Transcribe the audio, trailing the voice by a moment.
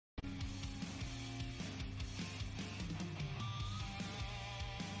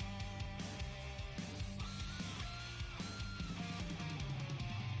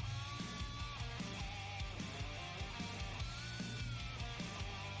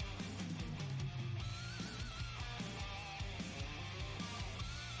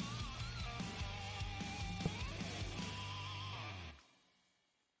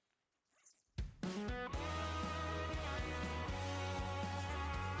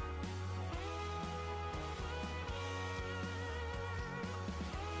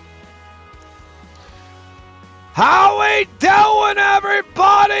How we doing,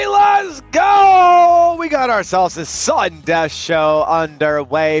 everybody? Let's go! We got ourselves a sudden death show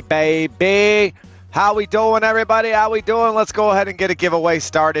underway, baby. How we doing, everybody? How we doing? Let's go ahead and get a giveaway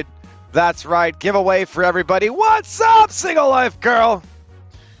started. That's right, giveaway for everybody. What's up, Single Life Girl?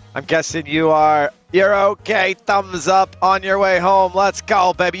 I'm guessing you're okay. Thumbs up on your way home. Let's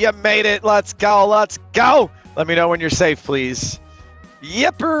go, baby. You made it. Let's go. Let's go. Let me know when you're safe, please.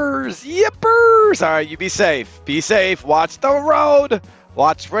 Yippers, yippers. All right, you be safe. Be safe. Watch the road.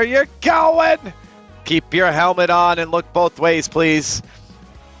 Watch where you're going. Keep your helmet on and look both ways, please.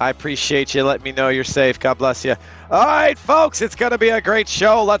 I appreciate you letting me know you're safe. God bless you. All right, folks, it's going to be a great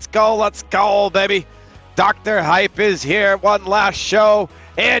show. Let's go, baby. Dr. Hype is here. One last show,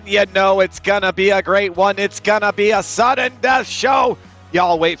 and you know it's going to be a great one. It's going to be a sudden death show.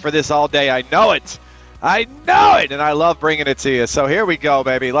 Y'all wait for this all day. I know it. I know it, and I love bringing it to you. So here we go,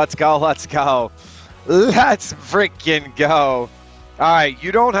 baby. Let's go. Let's go. Let's freaking go. All right,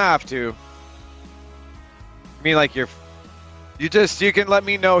 you don't have to. I mean, like you can let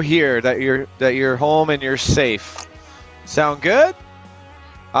me know here that you're home and you're safe. Sound good?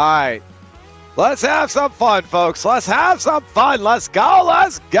 All right. Let's have some fun, folks. Let's have some fun. Let's go.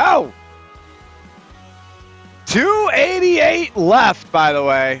 Let's go. 288 left, by the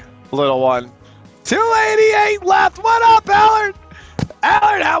way, little one. 288 left. What up, Allard?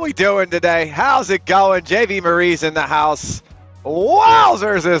 Allard, how we doing today? How's it going? JV Marie's in the house.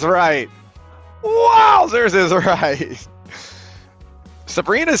 Wowzers is right. Wowzers is right.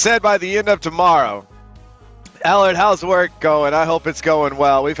 Sabrina said by the end of tomorrow. Allard, how's work going? I hope it's going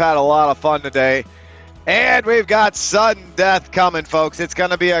well. We've had a lot of fun today. And we've got sudden death coming, folks. It's going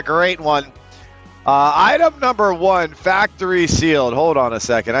to be a great one. Item number 1, factory sealed. Hold on a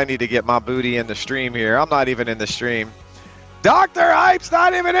second. I need to get my booty in the stream here. I'm not even in the stream. Dr. Hype's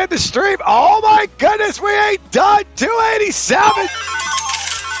not even in the stream. Oh, my goodness. We ain't done. 287.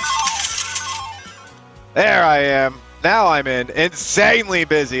 There I am. Now I'm in. Insanely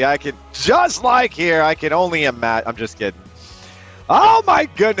busy. I can, just like here, I can only imagine. I'm just kidding. Oh, my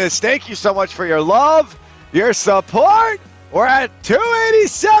goodness. Thank you so much for your love, your support. We're at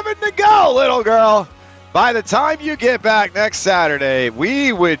 287 to go, little girl. By the time you get back next Saturday,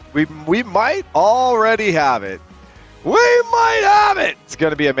 we might already have it. We might have it. It's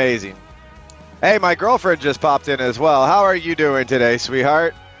going to be amazing. Hey, my girlfriend just popped in as well. How are you doing today,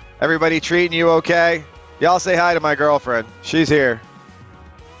 sweetheart? Everybody treating you okay? Y'all say hi to my girlfriend. She's here.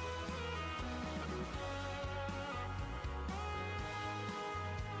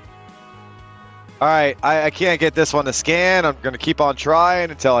 All right, I can't get this one to scan. I'm going to keep on trying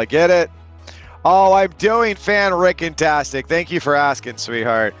until I get it. Oh, I'm doing fan-rickin-tastic. Thank you for asking,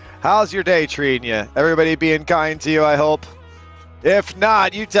 sweetheart. How's your day treating you? Everybody being kind to you, I hope? If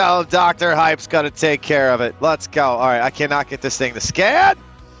not, you tell him Dr. Hype's going to take care of it. Let's go. All right, I cannot get this thing to scan.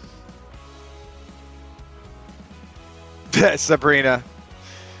 Sabrina.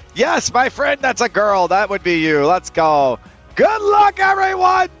 Yes, my friend, that's a girl. That would be you. Let's go. Good luck,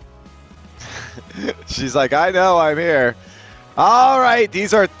 everyone. She's like, I know, I'm here. All right,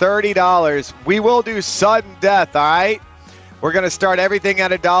 these are $30. We will do sudden death, all right? We're going to start everything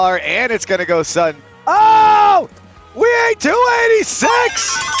at $1, and it's going to go sudden. Oh, we ain't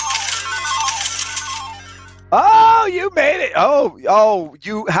 286. Oh, you made it. Oh,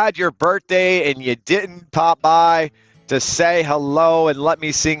 you had your birthday, and you didn't pop by to say hello and let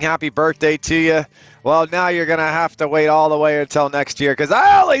me sing happy birthday to you. Well, now you're going to have to wait all the way until next year because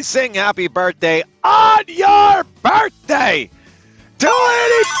I only sing happy birthday on your birthday.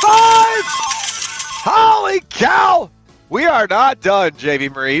 285! Holy cow! We are not done,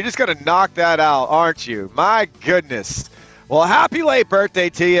 JV Marie. You're just going to knock that out, aren't you? My goodness. Well, happy late birthday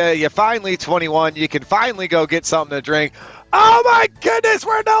to you. You're finally 21. You can finally go get something to drink. Oh, my goodness.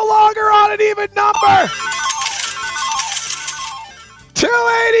 We're no longer on an even number.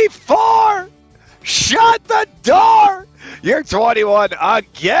 284! Shut the door! You're 21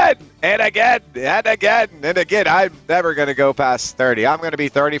 again and again and again and again. I'm never going to go past 30. I'm going to be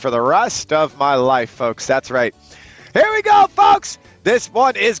 30 for the rest of my life, folks. That's right. Here we go, folks. This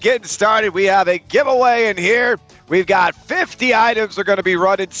one is getting started. We have a giveaway in here. We've got 50 items. We're going to be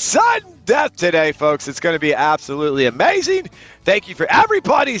running sudden death today, folks. It's going to be absolutely amazing. Thank you for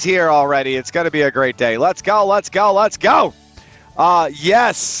everybody's here already. It's going to be a great day. Let's go, let's go, let's go.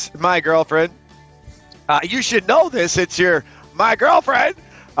 Yes, my girlfriend. You should know this. It's my girlfriend.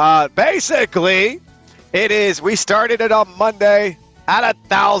 Basically, it is. We started it on Monday at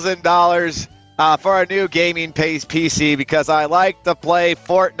 $1,000 for a new gaming PC because I like to play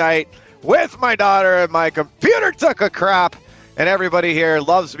Fortnite with my daughter and my computer took a crap. And everybody here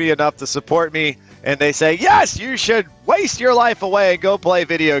loves me enough to support me and they say, yes, you should waste your life away and go play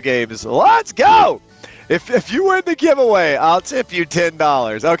video games. Let's go. If you win the giveaway, I'll tip you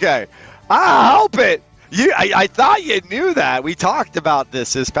 $10. Okay. I hope it. I thought you knew that. We talked about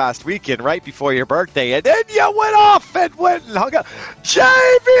this past weekend, right before your birthday, and then you went off and went and hung up.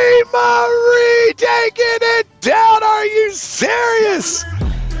 JV Marie taking it down. Are you serious?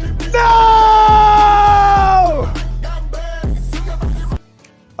 No!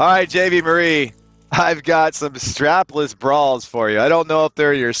 All right, JV Marie, I've got some strapless brawls for you. I don't know if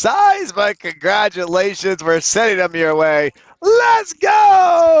they're your size, but congratulations. We're sending them your way. Let's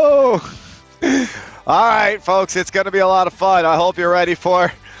go! All right, folks, it's going to be a lot of fun. I hope you're ready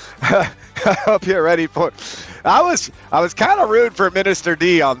for. I hope you're ready for. I was kind of rooting for Minister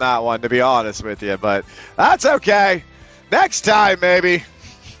D on that one, to be honest with you, but that's okay. Next time, maybe.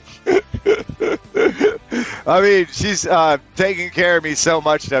 I mean, she's taking care of me so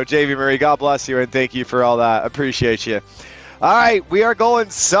much now, JV Marie. God bless you, and thank you for all that. Appreciate you. All right, we are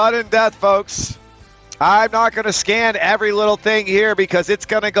going sudden death, folks. I'm not going to scan every little thing here because it's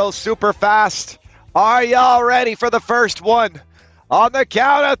going to go super fast. Are y'all ready for the first one? On the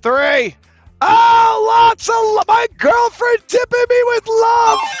count of 3. Oh, lots of love. My girlfriend tipping me with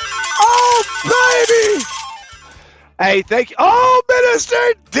love. Oh, baby. Hey, thank you. Oh, Minister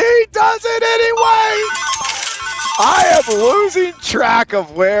D does it anyway. I am losing track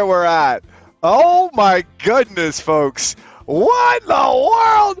of where we're at. Oh, my goodness, folks. What in the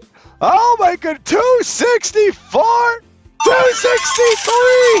world? Oh, my God. 264?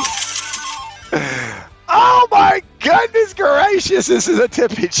 263? Oh my goodness gracious, this is a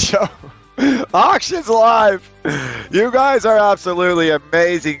tipping show. Auctions live. You guys are absolutely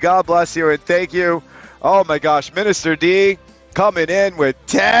amazing. God bless you and thank you. Oh my gosh, Minister D coming in with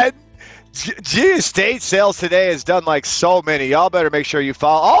 10. G Estate Sales today has done like so many. Y'all better make sure you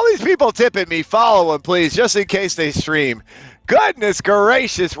follow. All these people tipping me, follow them please, just in case they stream. Goodness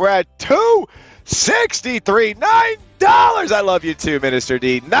gracious, we're at 263. $9. I love you too, Minister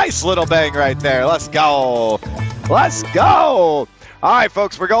D. Nice little bang right there. Let's go. Let's go. All right,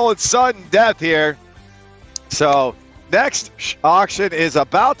 folks, we're going sudden death here. So next auction is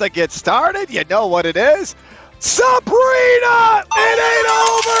about to get started. You know what it is. Sabrina! It ain't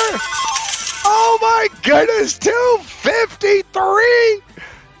over! Oh my goodness, 253?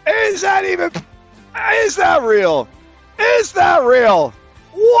 Is that real? Is that real?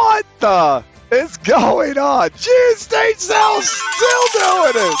 What the is going on? G Estate Sales still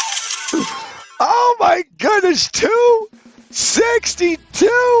doing it. Oh my goodness,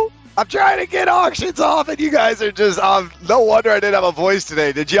 262. I'm trying to get auctions off and you guys are just no wonder I didn't have a voice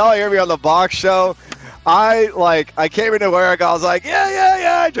today. Did y'all hear me on the box show? I came into work, I was like,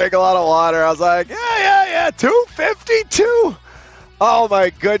 yeah, I drank a lot of water. I was like, yeah, 252. Oh my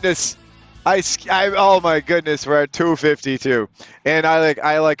goodness. Oh my goodness, we're at 252. And I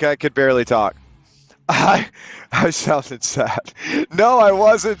could barely talk. I sounded sad. No, I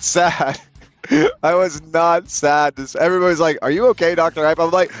wasn't sad. I was not sad. Everybody's like, are you okay, Dr. Hype?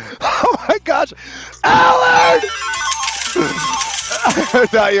 I'm like, oh my gosh, Alan! I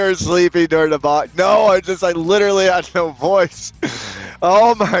thought you were sleeping during the box. No, I literally had no voice.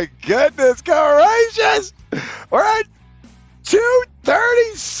 Oh my goodness gracious! We're at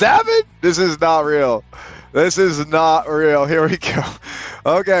 237? This is not real. This is not real. Here we go.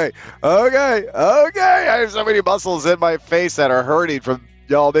 Okay. I have so many muscles in my face that are hurting from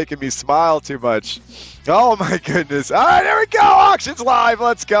y'all making me smile too much. Oh my goodness. All right, here we go. Auctions live.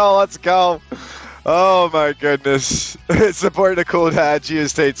 Let's go. Oh my goodness. Support the cool dad. G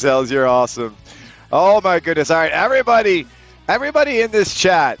Estate Sales. You're awesome. Oh my goodness. All right, everybody in this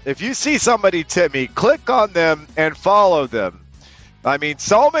chat, if you see somebody tip me, click on them and follow them. I mean,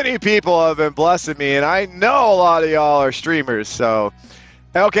 so many people have been blessing me, and I know a lot of y'all are streamers, so.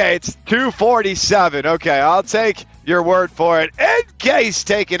 Okay, it's 247. Okay, I'll take your word for it. Encase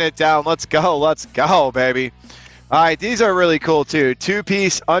taking it down. Let's go, baby. All right, these are really cool, too.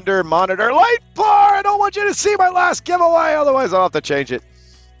 2-piece under monitor light bar. I don't want you to see my last giveaway, otherwise I'll have to change it.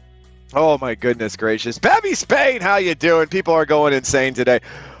 Oh, my goodness gracious. Bevy Spain, how you doing? People are going insane today.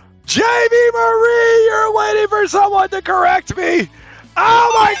 JV Marie, you're waiting for someone to correct me.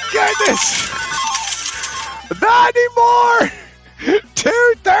 Oh, my goodness. Not anymore.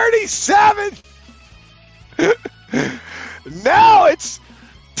 237. Now it's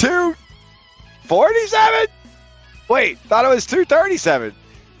 247. Wait, thought it was 237.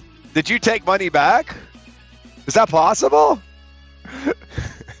 Did you take money back? Is that possible?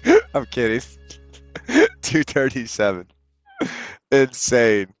 I'm kidding. 237.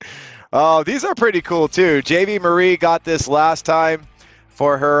 Insane. Oh, these are pretty cool too. JV Marie got this last time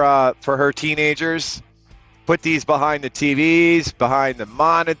for her teenagers. Put these behind the TVs, behind the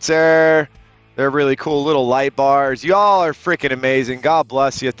monitor. They're really cool little light bars. Y'all are freaking amazing. God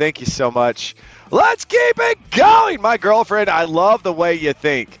bless you. Thank you so much. Let's keep it going. My girlfriend, I love the way you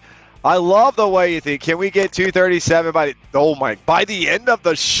think. I love the way you think. Can we get 237 by the end of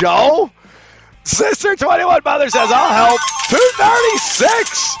the show? Sister 21 Mother says, I'll help.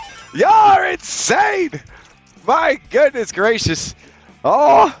 236. Y'all are insane. My goodness gracious.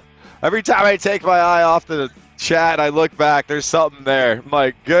 Oh, every time I take my eye off the chat, I look back. There's something there.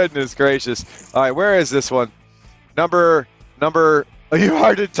 My goodness gracious. All right, where is this one? Number. You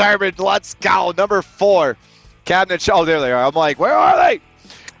are determined. Let's go. Number 4. Cabinet shelf. Oh, there they are. I'm like, where are they?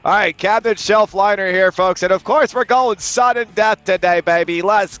 All right, cabinet shelf liner here, folks. And, of course, we're going sudden death today, baby.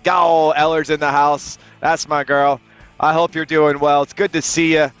 Let's go. Eller's in the house. That's my girl. I hope you're doing well. It's good to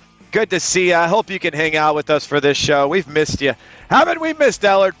see you. Good to see you. I hope you can hang out with us for this show. We've missed you. Haven't we missed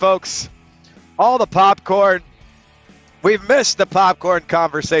Ellard, folks? All the popcorn. We've missed the popcorn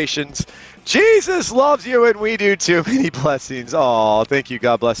conversations. Jesus loves you, and we do too. Many blessings. Oh, thank you.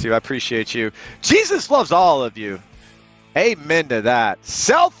 God bless you. I appreciate you. Jesus loves all of you. Amen to that.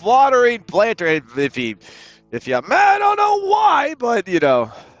 Self-watering planter. If you, man, I don't know why, but, you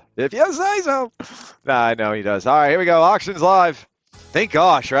know, if you say so. Nah, I know he does. All right, here we go. Auctions live. Thank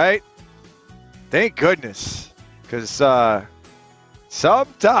gosh, right? Thank goodness. Because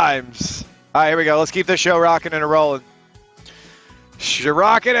sometimes. All right, here we go. Let's keep this show rocking and rolling.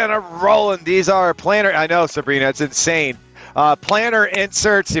 Rocking and rolling. These are planner. I know, Sabrina, it's insane. Planner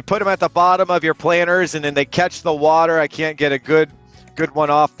inserts. You put them at the bottom of your planners, and then they catch the water. I can't get a good one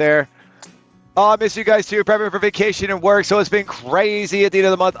off there. Oh, I miss you guys too. Prepping for vacation and work, so it's been crazy at the end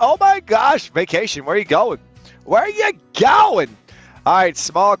of the month. Oh my gosh, vacation. Where are you going? Where are you going? All right,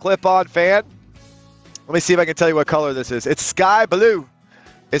 small clip-on fan. Let me see if I can tell you what color this is. It's sky blue.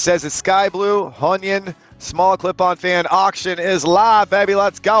 It says it's sky blue. Onion. Small clip-on fan auction is live, baby.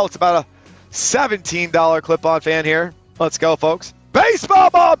 Let's go. It's about a $17 clip-on fan here. Let's go, folks. Baseball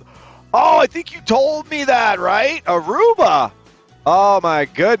Bob. Oh, I think you told me that, right? Aruba. Oh, my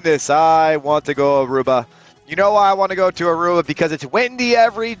goodness. I want to go Aruba. You know why I want to go to Aruba? Because it's windy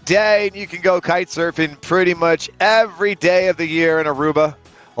every day, and you can go kite surfing pretty much every day of the year in Aruba.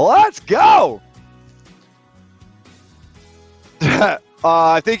 Let's go.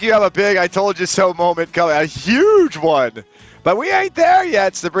 I think you have a big I told you so moment coming. A huge one. But we ain't there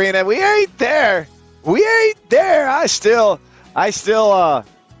yet, Sabrina. We ain't there. We ain't there.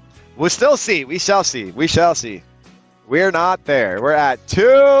 We'll still see. We shall see. We shall see. We're not there. We're at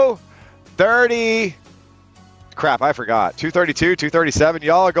 230. Crap, I forgot. 232, 237.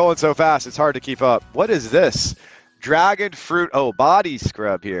 Y'all are going so fast, it's hard to keep up. What is this? Dragon fruit. Oh, body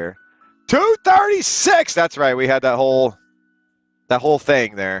scrub here. 236. That's right. We had that whole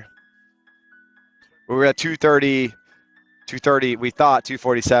thing there. We were at 230, we thought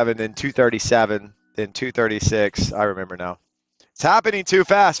 247, then 237, then 236. I remember now. It's happening too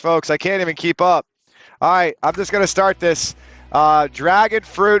fast, folks. I can't even keep up. All right, I'm just going to start this dragon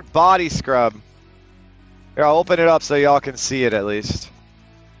fruit body scrub. Here, I'll open it up so y'all can see it at least.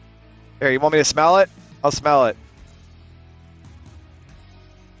 Here, you want me to smell it? I'll smell it.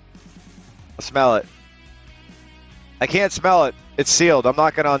 I'll smell it. I can't smell it. It's sealed. I'm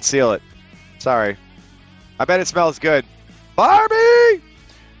not going to unseal it. Sorry. I bet it smells good. Barbie!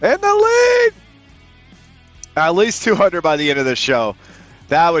 In the lead! At least 200 by the end of the show.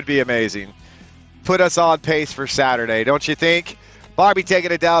 That would be amazing. Put us on pace for Saturday, don't you think? Barbie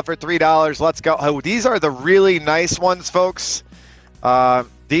taking it down for $3. Let's go. Oh, these are the really nice ones, folks.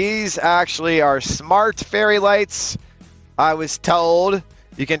 These actually are smart fairy lights. I was told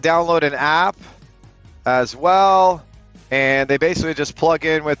you can download an app as well. And they basically just plug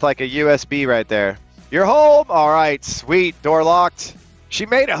in with like a USB right there. You're home? All right, sweet. Door locked. She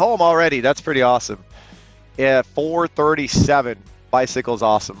made it home already. That's pretty awesome. Yeah, 437. Bicycle's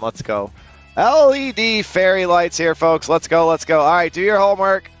awesome. Let's go. LED fairy lights here, folks. Let's go. Let's go. All right, do your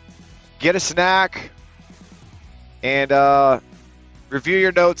homework. Get a snack. And review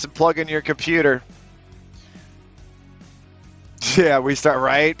your notes and plug in your computer. Yeah, we start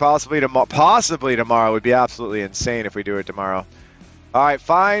right. Possibly tomorrow would be absolutely insane if we do it tomorrow. All right,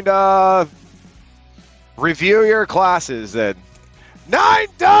 find review your classes then.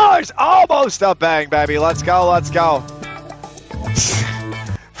 $9, almost a bang, baby. Let's go, let's go.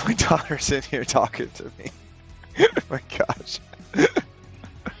 My daughter's in here talking to me. Oh my gosh.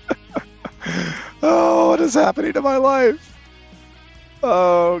 Oh, what is happening to my life?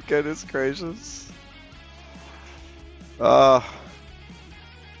 Oh, goodness gracious.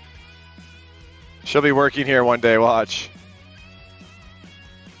 She'll be working here one day, watch.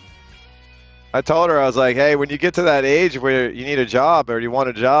 I told her, I was like, hey, when you get to that age where you need a job or you want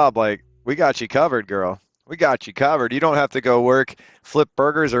a job, like, we got you covered, girl. We got you covered. You don't have to go work, flip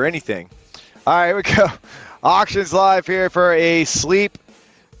burgers or anything. All right, here we go. Auctions live here for a sleep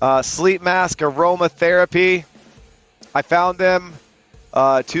mask aromatherapy. I found them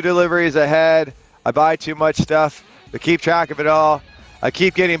 2 deliveries ahead. I buy too much stuff to keep track of it all. I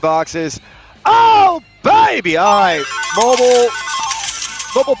keep getting boxes. Oh, baby. All right.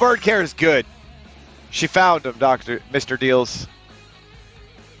 Mobile bird care is good. She found him, Mr. Deals.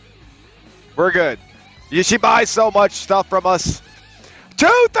 We're good. She buys so much stuff from us.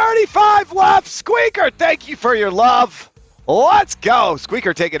 235 left. Squeaker, thank you for your love. Let's go.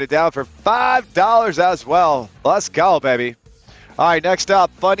 Squeaker taking it down for $5 as well. Let's go, baby. All right, next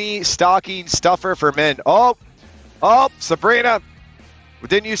up, funny stocking stuffer for men. Oh, Sabrina.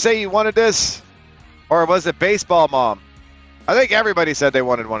 Didn't you say you wanted this? Or was it baseball mom? I think everybody said they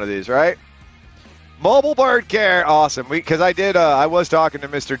wanted one of these, right? Mobile bird care, awesome. Because I was talking to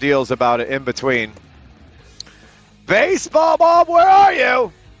Mr. Deals about it in between. Baseball mom, where are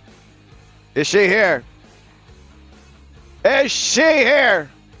you? Is she here? Is she here?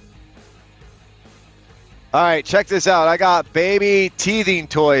 All right, check this out. I got baby teething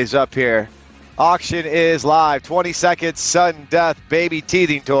toys up here. Auction is live. 20 seconds, sudden death, baby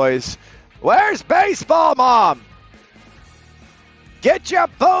teething toys. Where's baseball mom? Get your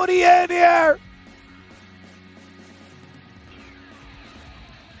booty in here.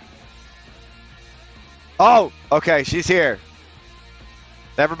 Oh, okay, she's here.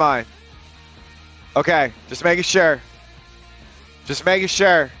 Never mind. Okay, just making sure. Just making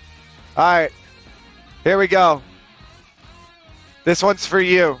sure. All right, here we go. This one's for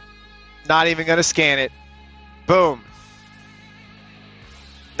you. Not even going to scan it. Boom.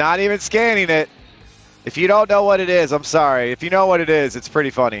 Not even scanning it. If you don't know what it is, I'm sorry. If you know what it is, it's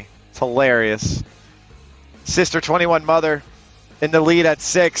pretty funny. It's hilarious. Sister 21 Mother in the lead at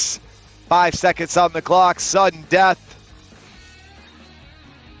 6. 5 seconds on the clock. Sudden death.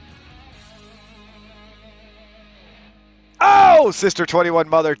 Oh, Sister 21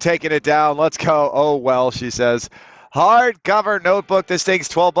 Mother taking it down. Let's go. Oh, well, she says. Hardcover notebook. This thing's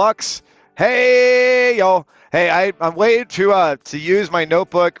 $12. Hey, yo. Hey, I'm waiting to use my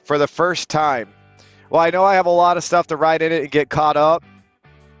notebook for the first time. Well, I know I have a lot of stuff to write in it and get caught up.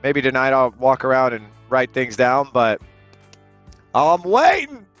 Maybe tonight I'll walk around and write things down, but I'm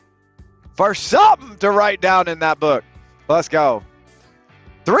waiting for something to write down in that book. Let's go.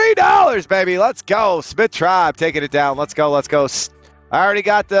 $3, baby. Let's go. Smith Tribe taking it down. Let's go. Let's go. I already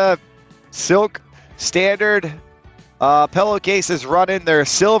got the silk standard pillowcases running. They're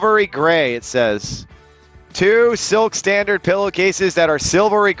silvery gray, it says. 2 silk standard pillowcases that are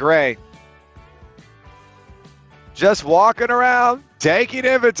silvery gray. Just walking around, taking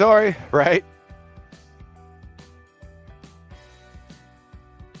inventory, right?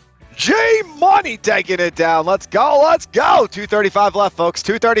 G-Money taking it down. Let's go. Let's go. 235 left, folks.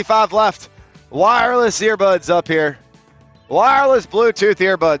 235 left. Wireless earbuds up here. Wireless Bluetooth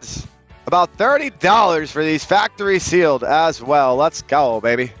earbuds. About $30 for these, factory sealed as well. Let's go,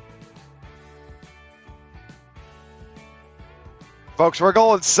 baby. Folks, we're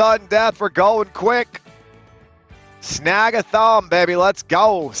going sudden death. We're going quick. Snag-a-thon, baby. Let's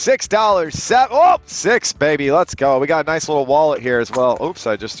go. $6. 6, baby. Let's go. We got a nice little wallet here as well. Oops,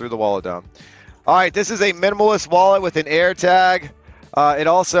 I just threw the wallet down. All right, this is a minimalist wallet with an AirTag. It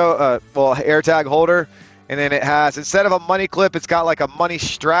also, AirTag holder. And then it has, instead of a money clip, it's got like a money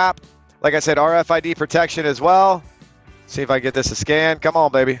strap. Like I said, RFID protection as well. See if I get this to scan. Come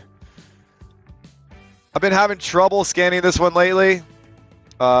on, baby. I've been having trouble scanning this one lately.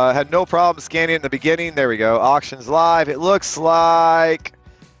 Had no problem scanning it in the beginning. There we go. Auctions live. It looks like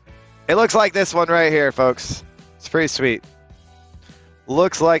this one right here, folks. It's pretty sweet.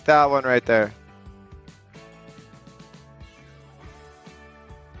 Looks like that one right there.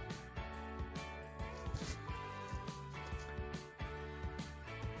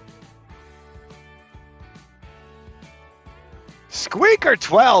 Squeaker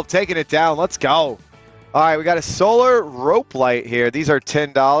 12 taking it down. Let's go. All right, we got a solar rope light here. These are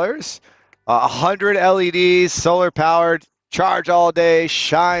 $10. 100 LEDs, solar powered, charge all day,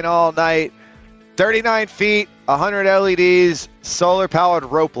 shine all night. 39 feet, 100 LEDs, solar powered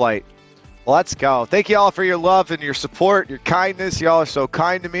rope light. Let's go. Thank you all for your love and your support, your kindness. Y'all are so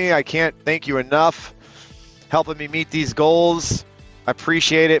kind to me. I can't thank you enough. Helping me meet these goals. I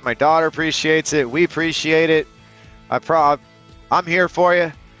appreciate it. My daughter appreciates it. We appreciate it. I'm here for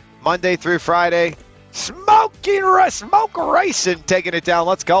you Monday through Friday. Smoke racing, taking it down.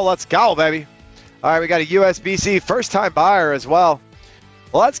 Let's go, baby. All right, we got a USB-C first-time buyer as well.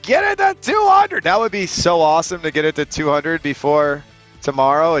 Let's get it to 200. That would be so awesome to get it to 200 before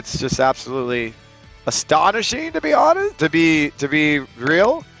tomorrow. It's just absolutely astonishing, to be honest, to be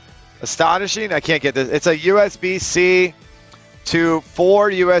real. Astonishing. I can't get this. It's a USB-C to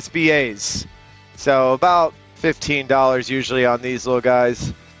 4 USB-As. So about $15 usually on these little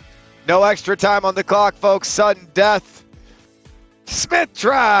guys. No extra time on the clock, folks. Sudden death. Smith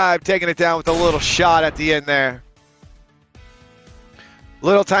Tribe taking it down with a little shot at the end there.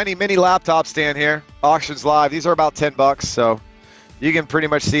 Little tiny mini laptop stand here. Auctions Live. These are about 10 bucks, so you can pretty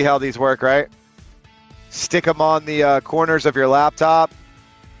much see how these work, right? Stick them on the corners of your laptop.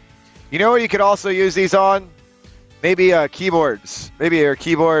 You know what you could also use these on? Maybe keyboards. Maybe your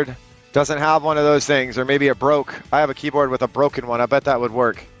keyboard doesn't have one of those things, or maybe it broke. I have a keyboard with a broken one. I bet that would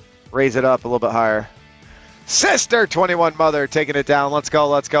work. Raise it up a little bit higher. Sister 21 Mother taking it down. Let's go,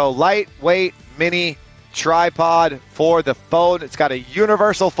 let's go. Lightweight mini tripod for the phone. It's got a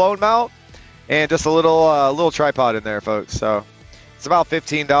universal phone mount and just a little tripod in there, folks. So it's about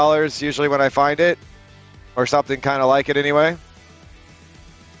 $15 usually when I find it, or something kind of like it anyway.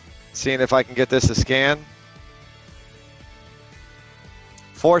 Seeing if I can get this to scan.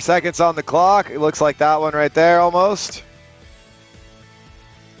 4 seconds on the clock. It looks like that one right there almost.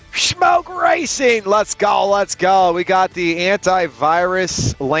 Smoke Racing, let's go, let's go. We got the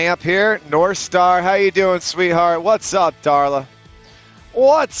antivirus lamp here. North Star, how you doing, sweetheart? What's up, Darla?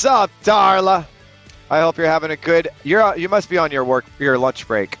 What's up, Darla? I hope you're having a good. You must be on your lunch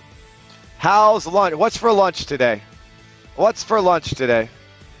break. How's lunch? What's for lunch today? What's for lunch today?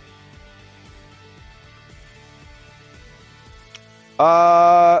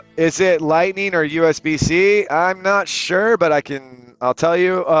 Is it Lightning or USB-C? I'm not sure, but I'll tell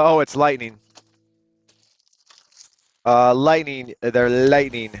you. Oh, it's Lightning. Lightning. They're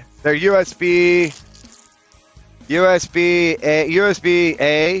Lightning. They're USB-A,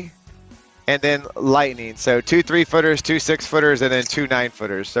 and then Lightning. So 2 3-footers, 2 6-footers, and then 2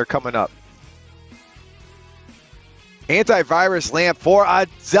 9-footers. They're coming up. Antivirus lamp for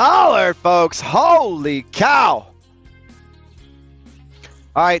 $1, folks. Holy cow.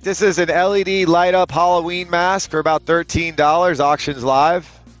 All right, this is an LED light up Halloween mask for about $13. Auctions Live.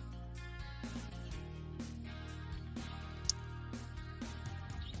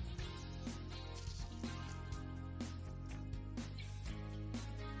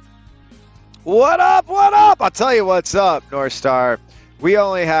 What up? What up? I'll tell you what's up, North Star. We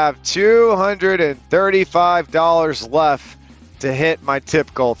only have $235 left to hit my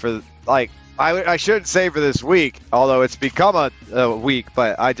tip goal for, like, I shouldn't say for this week, although it's become a week,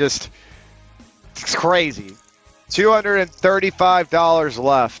 but it's crazy. $235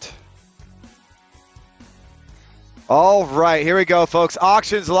 left. All right, here we go, folks.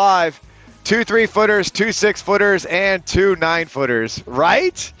 Auctions Live. 2 3-footers, 2 6-footers, and 2 9-footers,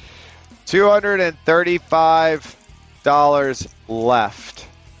 right? $235 left.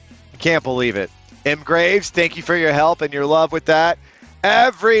 I can't believe it. M. Graves, thank you for your help and your love with that.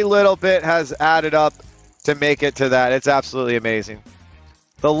 Every little bit has added up to make it to that. It's absolutely amazing.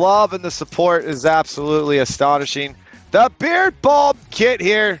 The love and the support is absolutely astonishing. The beard bulb kit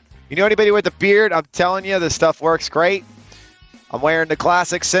here. You know anybody with a beard? I'm telling you, this stuff works great. I'm wearing the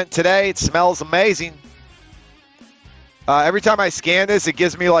classic scent today. It smells amazing. Every time I scan this, it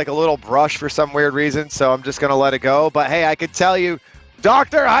gives me like a little brush for some weird reason, so I'm just going to let it go. But hey, I can tell you,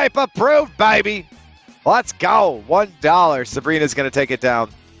 Dr. Hype approved, baby. Let's go. $1. Sabrina's going to take it down.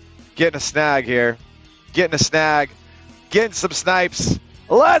 Getting a snag here. Getting a snag. Getting some snipes.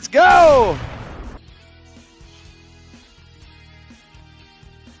 Let's go.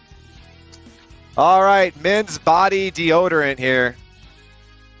 All right. Men's body deodorant here.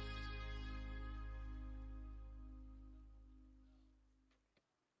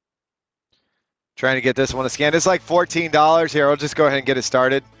 Trying to get this one to scan. It's like $14 here. I'll just go ahead and get it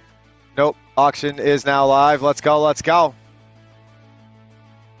started. Nope. Auction is now live. Let's go. Let's go.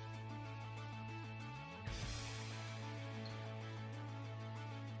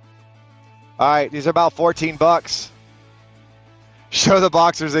 All right. These are about 14 bucks. Show the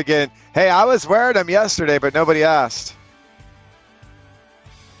boxers again. Hey, I was wearing them yesterday, but nobody asked.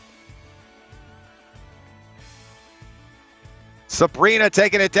 Sabrina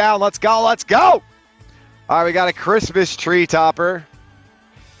taking it down. Let's go. Let's go. All right. We got a Christmas tree topper.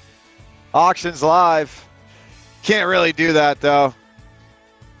 Auctions Live. Can't really do that, though.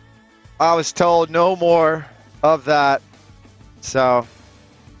 I was told no more of that. So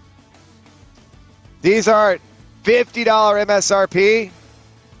these are $50 MSRP.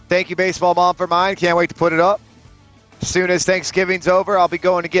 Thank you, Baseball Mom, for mine. Can't wait to put it up. As soon as Thanksgiving's over, I'll be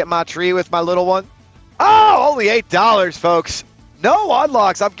going to get my tree with my little one. Oh, only $8, folks. No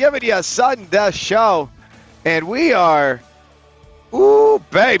unlocks. I'm giving you a sudden death show. And we are, ooh,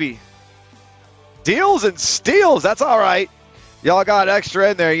 baby. Deals and steals. That's all right. Y'all got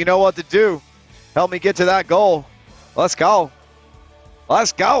extra in there. You know what to do. Help me get to that goal. Let's go.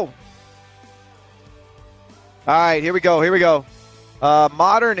 Let's go. All right, here we go. Here we go.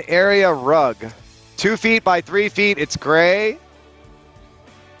 Modern area rug. 2 feet by 3 feet. It's gray.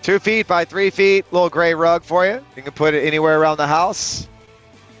 2 feet by 3 feet. Little gray rug for you. You can put it anywhere around the house.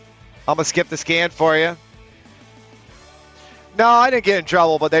 I'm going to skip the scan for you. No, I didn't get in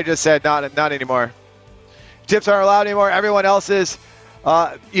trouble, but they just said not anymore. Tips aren't allowed anymore. Everyone else is.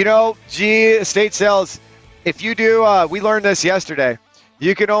 You know, G estate sales, if you do, we learned this yesterday.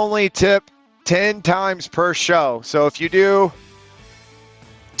 You can only tip 10 times per show. So if you do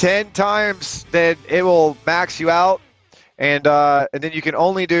 10 times, then it will max you out. And then you can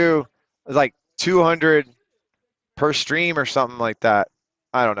only do like 200 per stream or something like that.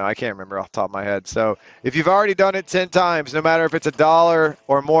 I don't know. I can't remember off the top of my head. So if you've already done it 10 times, no matter if it's $1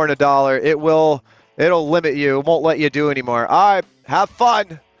 or more than $1, it'll limit you. It won't let you do anymore. All right. Have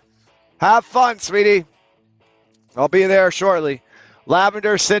fun. Have fun, sweetie. I'll be there shortly.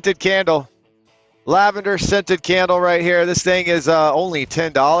 Lavender scented candle. Lavender scented candle right here. This thing is only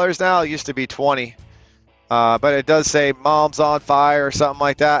 $10 now. It used to be $20. But it does say Mom's on fire or something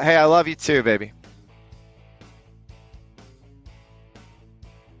like that. Hey, I love you too, baby.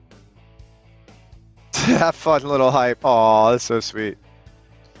 Have fun, little hype. Aw, that's so sweet.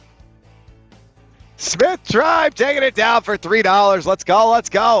 Smith Tribe taking it down for $3. Let's go, let's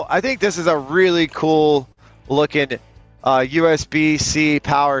go. I think this is a really cool looking USB-C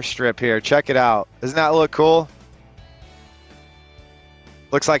power strip here. Check it out. Doesn't that look cool?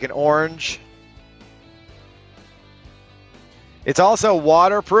 Looks like an orange. It's also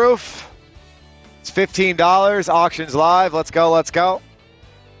waterproof. It's $15. Auctions live. Let's go, let's go.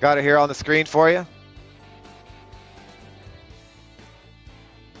 Got it here on the screen for you.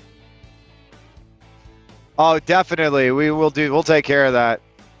 Oh, definitely. We'll take care of that.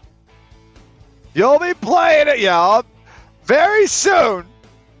 You'll be playing it, y'all. Very soon.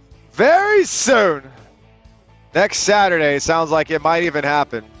 Very soon. Next Saturday. Sounds like it might even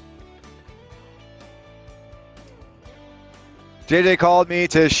happen. JJ called me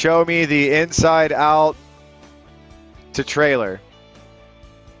to show me the inside out to trailer.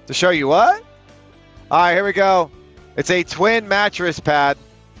 To show you what? All right, here we go. It's a twin mattress pad.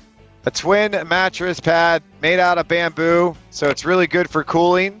 A twin mattress pad made out of bamboo, so it's really good for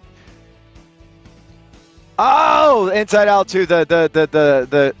cooling. Oh, Inside Out 2,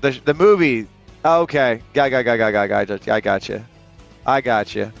 the movie. Okay, I got you. I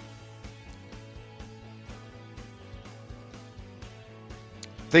got you.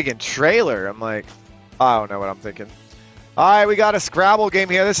 Thinking trailer. I'm like, I don't know what I'm thinking. All right, we got a Scrabble game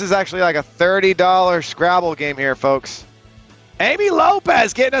here. This is actually like a $30 Scrabble game here, folks. Amy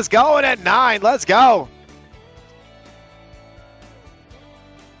Lopez getting us going at 9. Let's go.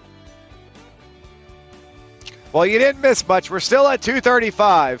 Well, you didn't miss much. We're still at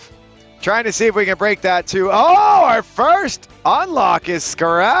 235. Trying to see if we can break that too. Oh, our first unlock is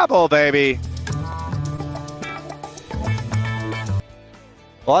Scrabble, baby.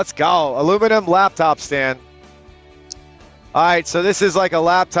 Let's go. Aluminum laptop stand. All right, so this is like a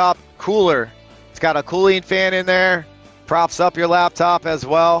laptop cooler. It's got a cooling fan in there. Props up your laptop as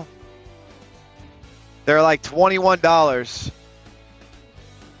well. They're like $21.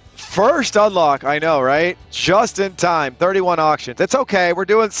 First unlock, I know, right? Just in time, 31 auctions. It's okay. We're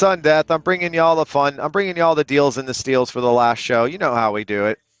doing Sun Death. I'm bringing y'all the fun. I'm bringing y'all the deals and the steals for the last show. You know how we do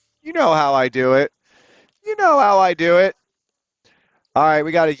it. You know how I do it. You know how I do it. All right,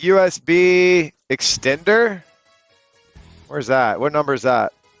 we got a USB extender. Where's that? What number is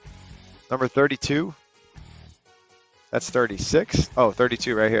that? Number 32? That's 36. Oh,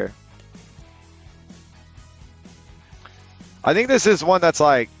 32 right here. I think this is one that's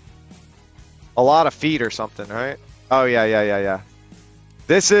like a lot of feet or something, right? Oh, yeah.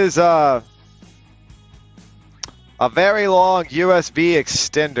 This is a very long USB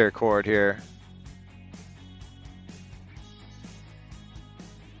extender cord here.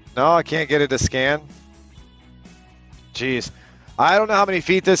 No, I can't get it to scan. Jeez. I don't know how many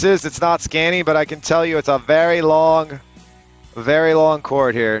feet this is. It's not scanning, but I can tell you it's a very long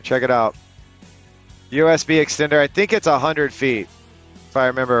cord here. Check it out. USB extender. I think it's 100 feet, if I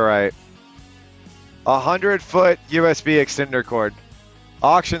remember right. 100-foot USB extender cord.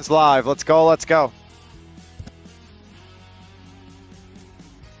 Auctions live. Let's go, let's go.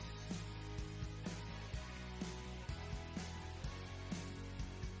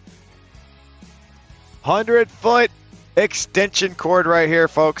 $100-foot extension cord right here,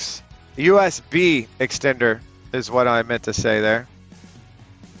 folks. USB extender is what I meant to say there.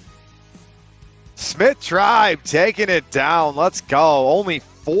 Smith Tribe taking it down. Let's go. Only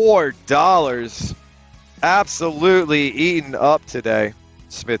 $4. Absolutely eaten up today,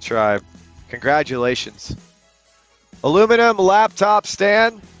 Smith Tribe. Congratulations. Aluminum laptop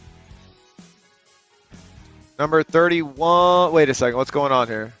stand. Number 31. Wait a second. What's going on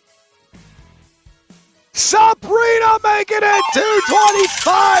here? Sabrina making it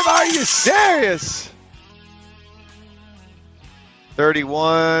 225. Are you serious?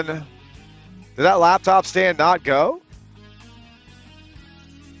 31. Did that laptop stand not go?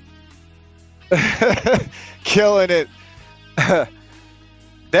 Killing it.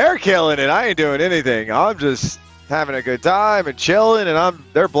 They're killing it. I ain't doing anything. I'm just having a good time and chilling, and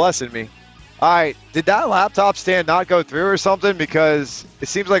they're blessing me. All right, did that laptop stand not go through or something? Because it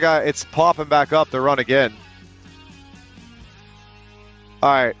seems like it's popping back up to run again.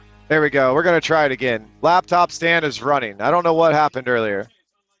 All right, there we go. We're going to try it again. Laptop stand is running. I don't know what happened earlier.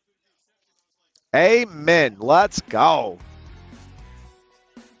 Amen. Let's go.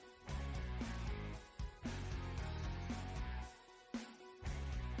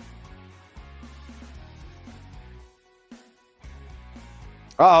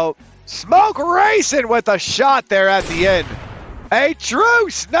 Uh-oh. Smoke Racing with a shot there at the end. A true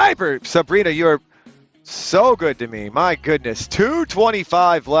sniper. Sabrina, you are so good to me. My goodness.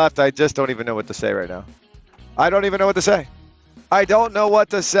 2:25 left. I just don't even know what to say right now. I don't even know what to say. I don't know what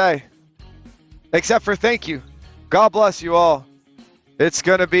to say. Except for thank you. God bless you all. It's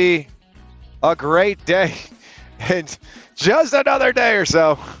going to be a great day. And just another day or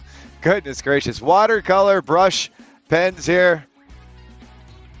so. Goodness gracious. Watercolor brush pens here.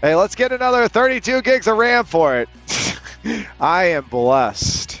 Hey, let's get another 32 gigs of RAM for it. I am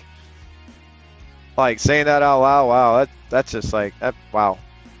blessed. Like, saying that out loud, wow, that's just like, wow.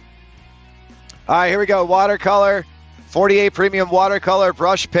 All right, here we go. Watercolor, 48 premium watercolor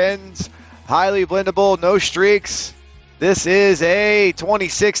brush pens, highly blendable, no streaks. This is a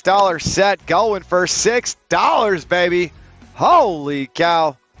 $26 set going for $6, baby. Holy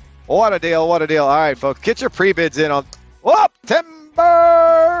cow. What a deal, what a deal. All right, folks, get your pre-bids in on, whoop,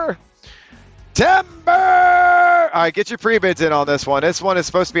 Timber! All right, get your pre-bids in on this one. This one is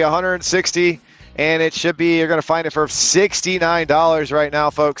supposed to be $160, and it should be, you're going to find it for $69 right now,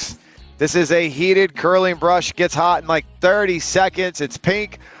 folks. This is a heated curling brush. Gets hot in like 30 seconds. It's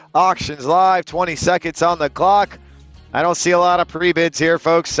pink. Auctions live, 20 seconds on the clock. I don't see a lot of pre-bids here,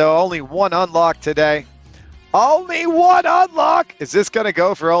 folks, so only one unlock today. Only one unlock! Is this going to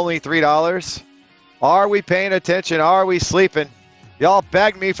go for only $3? Are we paying attention? Are we sleeping? Y'all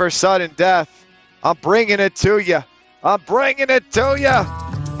begged me for sudden death. I'm bringing it to you. I'm bringing it to you.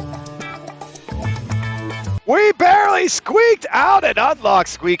 We barely squeaked out an unlock,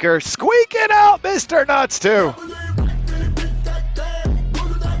 Squeaker. Squeak it out, Mr. Nuts, too.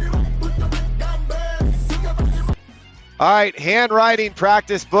 All right, handwriting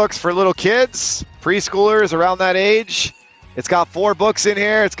practice books for little kids, preschoolers around that age. It's got 4 books in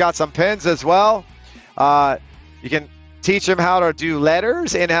here. It's got some pens as well. You can teach them how to do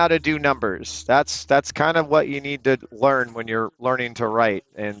letters and how to do numbers. That's kind of what you need to learn when you're learning to write,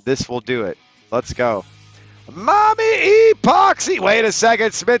 and this will do it. Let's go. Mommy Epoxy. Wait a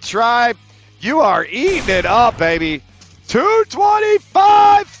second, Smith Tribe. You are eating it up, baby.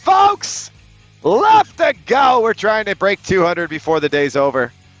 225, folks. Left to go. We're trying to break 200 before the day's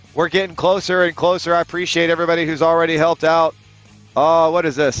over. We're getting closer and closer. I appreciate everybody who's already helped out. Oh, what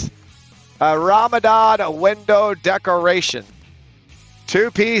is this? A Ramadan window decoration.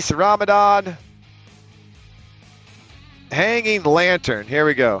 2-piece Ramadan hanging lantern. Here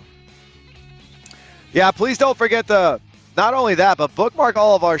we go. Yeah, please don't forget not only that, but bookmark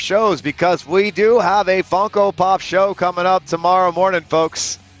all of our shows, because we do have a Funko Pop show coming up tomorrow morning,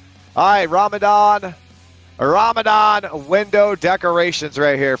 folks. All right, Ramadan window decorations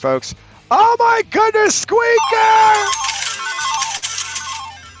right here, folks. Oh my goodness, Squeaker!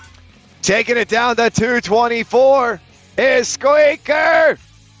 Taking it down to 224 is Squeaker.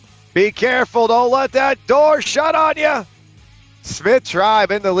 Be careful, don't let that door shut on you. Smith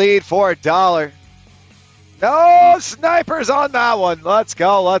Tribe in the lead for $1. No snipers on that one. Let's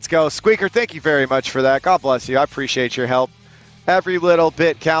go, let's go. Squeaker, thank you very much for that. God bless you. I appreciate your help. Every little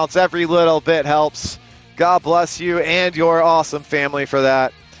bit counts. Every little bit helps. God bless you and your awesome family for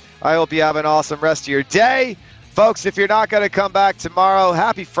that. I hope you have an awesome rest of your day. Folks, if you're not going to come back tomorrow,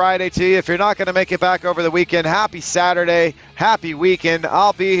 happy Friday to you. If you're not going to make it back over the weekend, happy Saturday, happy weekend.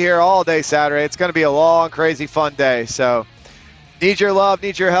 I'll be here all day Saturday. It's going to be a long, crazy, fun day. So need your love,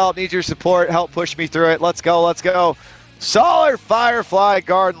 need your help, need your support. Help push me through it. Let's go, let's go. Solar Firefly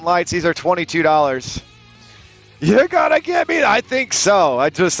Garden Lights. These are $22. You're going to get me? I think so.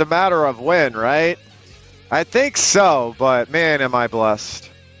 It's just a matter of when, right? I think so, but man, am I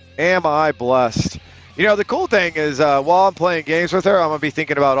blessed. Am I blessed. You know, the cool thing is while I'm playing games with her, I'm going to be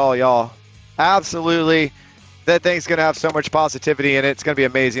thinking about all y'all. Absolutely. That thing's going to have so much positivity in it. It's going to be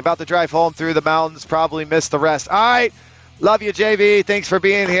amazing. About to drive home through the mountains, probably miss the rest. All right. Love you, JV. Thanks for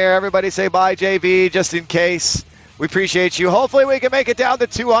being here. Everybody say bye, JV, just in case. We appreciate you. Hopefully we can make it down to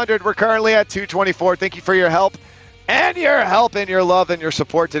 200. We're currently at 224. Thank you for your help and your help and your love and your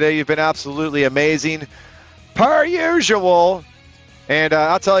support today. You've been absolutely amazing, per usual. And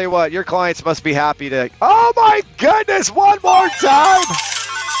I'll tell you what, your clients must be happy to... Oh, my goodness, one more time.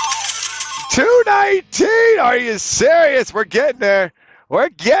 219. Are you serious? We're getting there. We're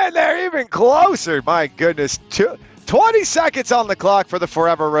getting there even closer. My goodness. 20 seconds on the clock for the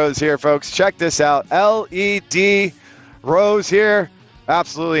Forever Rose here, folks. Check this out. LED Rose here.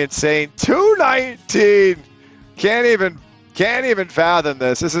 Absolutely insane. 219. Can't even fathom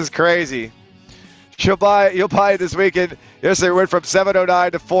this. This is crazy. You'll buy it this weekend. Yesterday we went from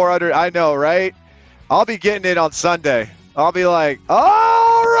 709 to 400. I know, right? I'll be getting it on Sunday. I'll be like,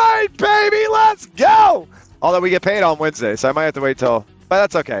 all right, baby, let's go. Although we get paid on Wednesday, so I might have to wait till. But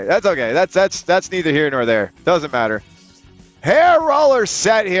that's okay. That's okay. That's neither here nor there. Doesn't matter. Hair roller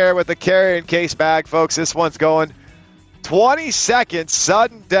set here with the carrying case bag, folks. This one's going 20 seconds.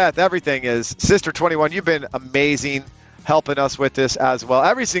 Sudden death. Everything is. Sister 21, you've been amazing helping us with this as well.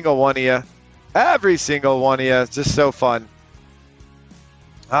 Every single one of you. Every single one of you. It's just so fun.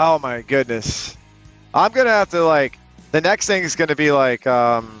 Oh, my goodness. I'm going to have to, like, the next thing is going to be like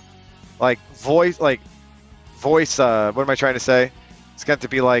voice, what am I trying to say? It's going to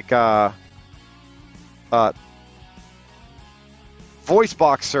be like voice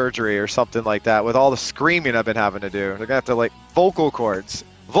box surgery or something like that with all the screaming I've been having to do. They're going to have to, like, vocal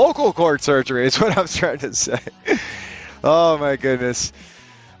cord surgery is what I'm trying to say. Oh, my goodness.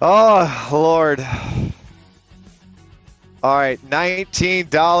 Oh, Lord. All right,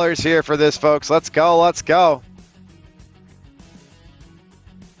 $19 here for this, folks. Let's go. Let's go.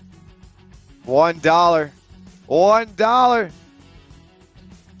 $1. $1.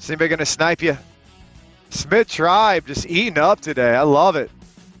 Is anybody going to snipe you? Smith Tribe just eating up today. I love it.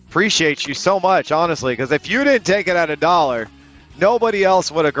 Appreciate you so much, honestly, because if you didn't take it at $1, nobody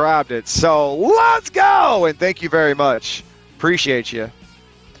else would have grabbed it. So let's go, and thank you very much. Appreciate you.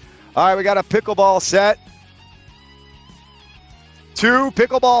 All right, we got a pickleball set. 2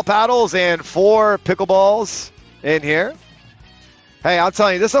 pickleball paddles and 4 pickleballs in here. Hey, I'll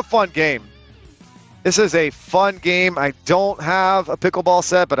tell you, this is a fun game. This is a fun game. I don't have a pickleball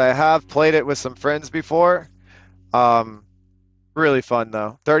set, but I have played it with some friends before. Really fun,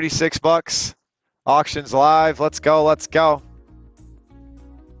 though. $36. Auctions live. Let's go. Let's go.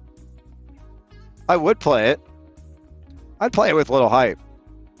 I would play it. I'd play it with a little hype.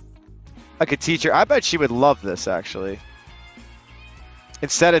 I could teach her. I bet she would love this, actually.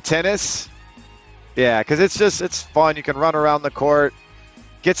 Instead of tennis. Yeah, because it's fun. You can run around the court,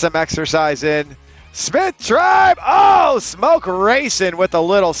 get some exercise in. Smith Tribe, oh, Smoke racing with a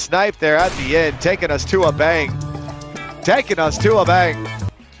little snipe there at the end, taking us to a bang. Taking us to a bang.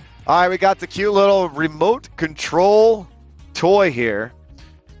 All right, we got the cute little remote control toy here.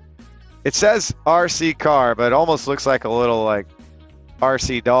 It says RC car, but it almost looks like a little, like,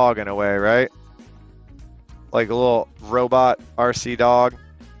 RC dog in a way, right? Like a little robot RC dog.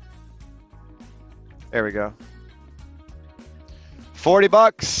 There we go.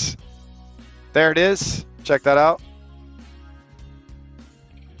 $40. There it is. Check that out.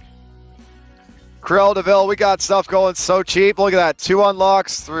 Krill DeVille, we got stuff going so cheap. Look at that. 2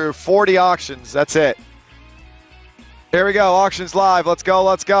 unlocks through 40 auctions. That's it. Here we go. Auctions live. Let's go.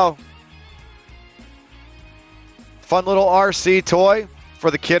 Let's go. Fun little RC toy for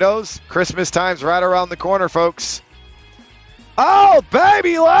the kiddos. Christmas time's right around the corner, folks. Oh,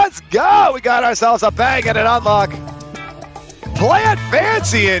 baby, let's go. We got ourselves a bag and an unlock. Playing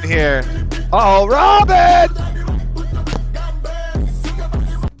fancy in here. Oh, Robin!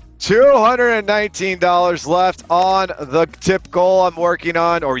 $219 left on the tip goal I'm working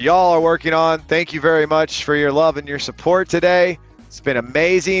on, or y'all are working on. Thank you very much for your love and your support today. It's been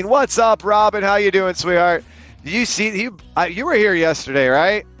amazing. What's up, Robin? How you doing, sweetheart? You were here yesterday,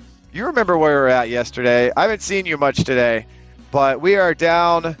 right? You remember where we were at yesterday. I haven't seen you much today, but we are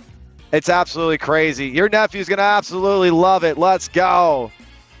down. It's absolutely crazy. Your nephew's going to absolutely love it. Let's go.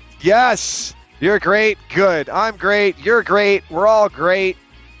 Yes, you're great. Good. I'm great. You're great. We're all great.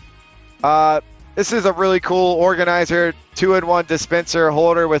 This is a really cool organizer, 2-in-1 dispenser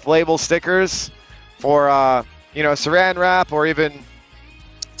holder with label stickers for you know, saran wrap, or even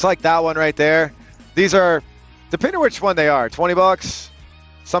it's like that one right there. These are, depending on which one they are, 20 bucks,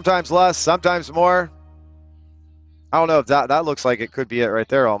 sometimes less, sometimes more. I don't know if that looks like it could be it right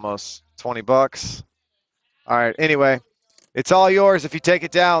there almost. 20 bucks. All right, anyway, it's all yours if you take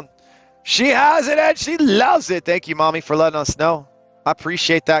it down. She has it and she loves it. Thank you, Mommy, for letting us know. I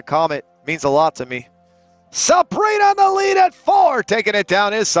appreciate that comment. It means a lot to me. Sabrina on the lead at 4. Taking it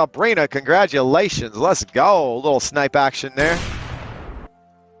down is Sabrina. Congratulations. Let's go. A little snipe action there.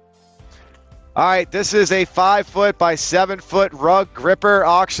 All right, this is a 5-foot by 7-foot rug gripper.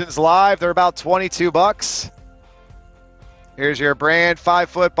 Auctions live. They're about 22 bucks. Here's your brand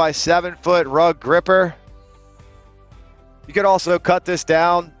 5-foot by 7-foot rug gripper. You could also cut this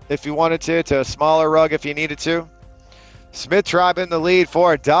down if you wanted to a smaller rug if you needed to. Smith Tribe in the lead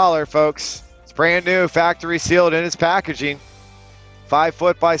for $1, folks. It's brand new, factory sealed in its packaging.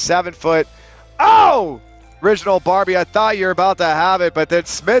 5-foot by 7-foot. Oh! Original Barbie, I thought you were about to have it, but then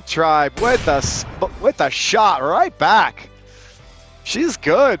Smith Tribe with a shot right back. She's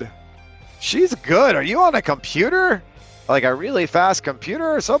good. She's good. Are you on a computer? Like a really fast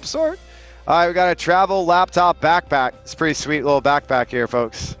computer of some sort? All right, we got a travel laptop backpack. It's a pretty sweet little backpack here,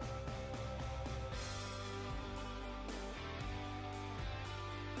 folks.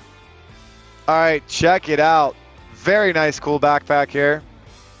 All right, check it out. Very nice, cool backpack here.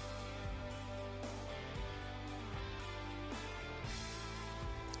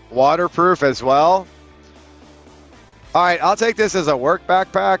 Waterproof as well. All right, I'll take this as a work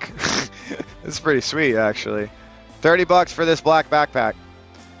backpack. It's pretty sweet, actually. 30 bucks for this black backpack.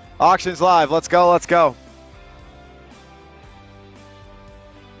 Auctions live. Let's go. Let's go.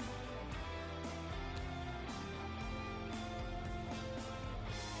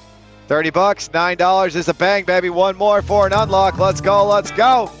 $30, $9 is a bang, baby. One more for an unlock. Let's go. Let's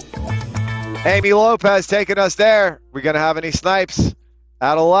go. Amy Lopez taking us there. We going to have any snipes?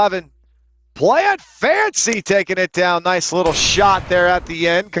 At 11. Plant Fancy taking it down. Nice little shot there at the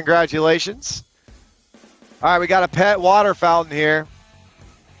end. Congratulations. All right, we got a pet water fountain here.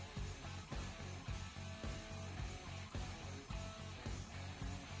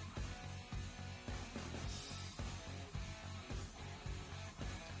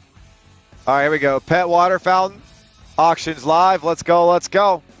 All right, here we go. Pet water fountain. Auctions live. Let's go. Let's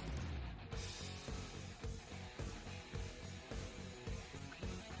go.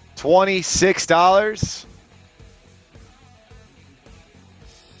 $26.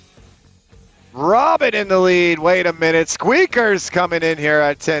 Robin in the lead. Wait a minute. Squeaker's coming in here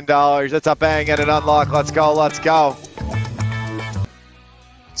at $10. That's a bang and an unlock. Let's go. Let's go.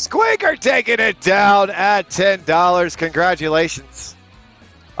 Squeaker taking it down at $10. Congratulations.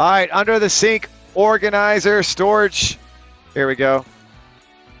 All right, under the sink organizer storage. Here we go.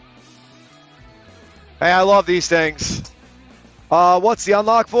 Hey, I love these things. What's the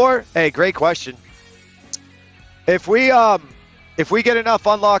unlock for? Hey, great question. If we get enough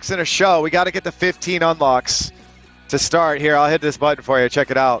unlocks in a show, we got to get to 15 unlocks to start. Here, I'll hit this button for you. Check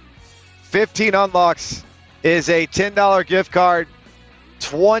it out. 15 unlocks is a $10 gift card.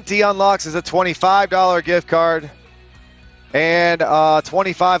 20 unlocks is a $25 gift card. And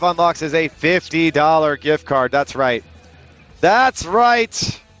 25 unlocks is a $50 gift card. That's right. That's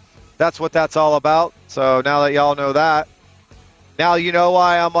right. That's what that's all about. So now that y'all know that, now you know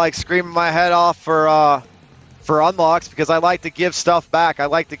why I'm like screaming my head off for unlocks, because I like to give stuff back. I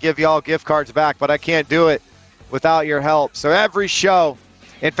like to give y'all gift cards back, but I can't do it without your help. So every show,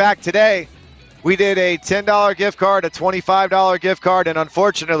 in fact, today we did a $10 gift card, a $25 gift card, and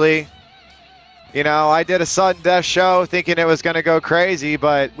unfortunately, you know, I did a sudden death show thinking it was going to go crazy,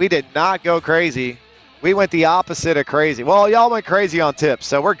 but we did not go crazy. We went the opposite of crazy. Well, y'all went crazy on tips,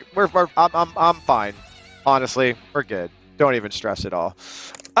 so I'm fine. Honestly, we're good. Don't even stress at all.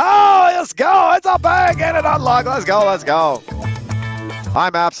 Oh, let's go. It's a bang and an unlock. Let's go. Let's go.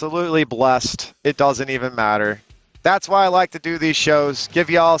 I'm absolutely blessed. It doesn't even matter. That's why I like to do these shows. Give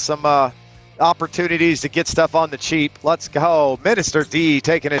y'all some opportunities to get stuff on the cheap. Let's go. Minister D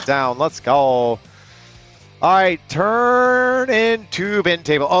taking it down. Let's go. All right, turn into bin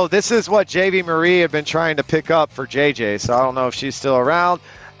table. Oh, this is what JV Marie had been trying to pick up for JJ, so I don't know if she's still around.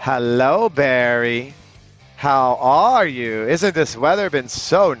 Hello, Barry. How are you? Isn't this weather been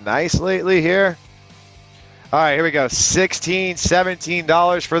so nice lately here? All right, here we go. $16,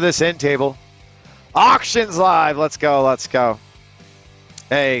 $17 for this end table. Auctions live. Let's go. Let's go.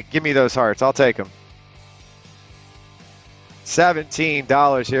 Hey, give me those hearts. I'll take them.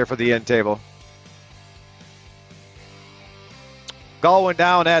 $17 here for the end table. Going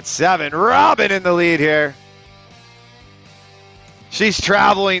down at 7. Robin in the lead here. She's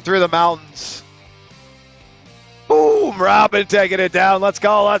traveling through the mountains. Robin taking it down. Let's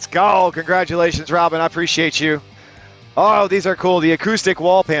go. Let's go. Congratulations, Robin. I appreciate you. Oh, these are cool. The acoustic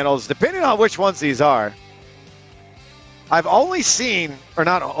wall panels, depending on which ones these are. I've only seen, or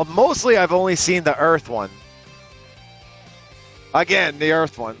not, mostly I've only seen the Earth one. Again, the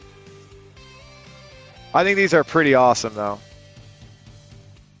Earth one. I think these are pretty awesome, though.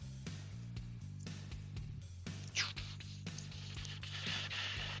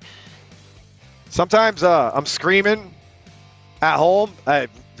 Sometimes I'm screaming at home,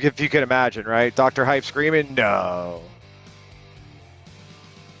 if you can imagine, right? Dr. Hype screaming, no.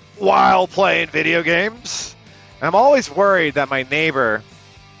 While playing video games. I'm always worried that my neighbor,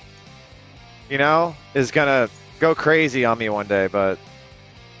 you know, is going to go crazy on me one day, but...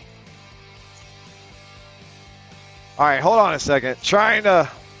 All right, hold on a second. Trying to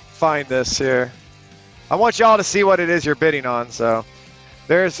find this here. I want y'all to see what it is you're bidding on, so...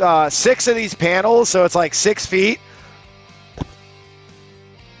 There's 6 of these panels, so it's like 6 feet.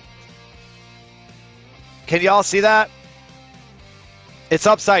 Can y'all see that? It's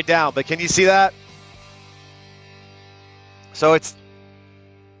upside down, but can you see that? So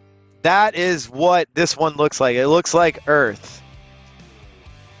that is what this one looks like. It looks like Earth.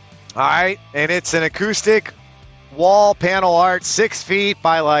 All right, and it's an acoustic wall panel art, 6 feet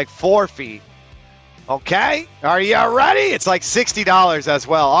by like 4 feet. Okay, are you ready? It's like $60 as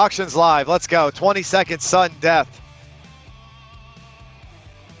well. Auctions live. Let's go. 20-second sudden death.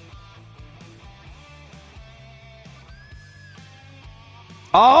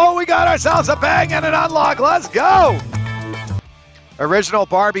 Oh, we got ourselves a bang and an unlock. Let's go. Original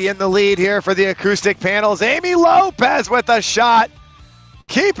Barbie in the lead here for the acoustic panels. Amy Lopez with a shot.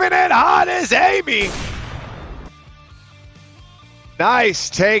 Keeping it hot is Amy. Nice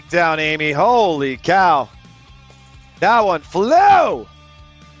takedown, Amy. Holy cow. That one flew. All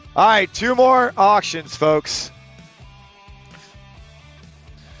right, 2 more auctions, folks.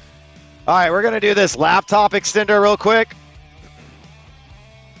 All right, we're going to do this laptop extender real quick.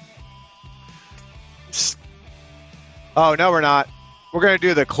 Oh, no, we're not. We're going to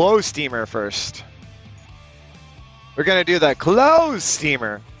do the clothes steamer first. We're going to do the clothes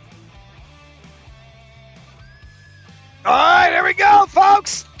steamer. All right, here we go,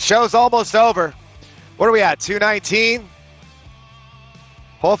 folks. Show's almost over. What are we at, 219?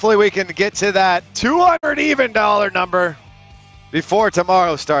 Hopefully we can get to that $200 even number before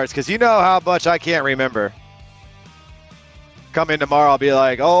tomorrow starts, because you know how much I can't remember. Come in tomorrow, I'll be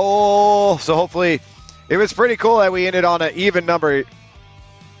like, oh, so hopefully it was pretty cool that we ended on an even number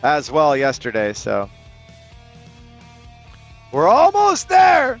as well yesterday, so. We're almost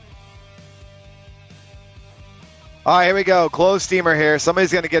there. All right, here we go. Clothes steamer here.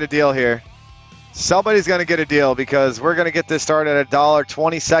 Somebody's going to get a deal here. Somebody's going to get a deal because we're going to get this started at $1.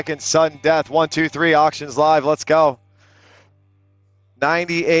 20-second sudden death. 1, 2, 3. Auctions live. Let's go.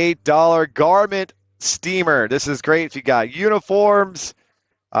 $98 garment steamer. This is great if you got uniforms.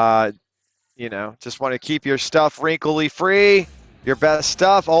 You know, just want to keep your stuff wrinkly free. Your best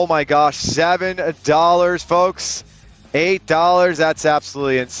stuff. Oh my gosh, $7, folks. $8. That's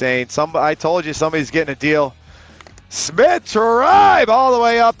absolutely insane. I told you somebody's getting a deal. Smith Tribe all the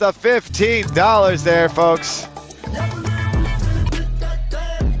way up to $15 there, folks.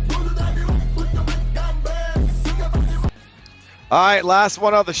 All right, last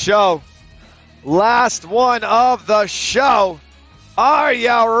one of the show. Last one of the show. Are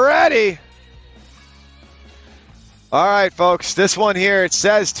you ready? All right, folks, this one here, it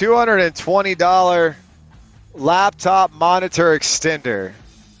says $220 laptop monitor extender.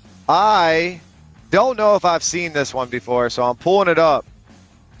 I don't know if I've seen this one before, so I'm pulling it up.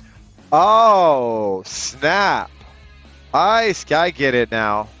 Oh, snap. I get it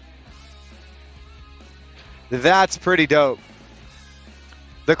now. That's pretty dope.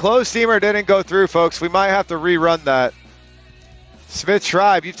 The clothes steamer didn't go through, folks. We might have to rerun that. Smith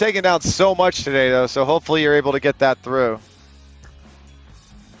Tribe, you've taken down so much today, though, so hopefully you're able to get that through.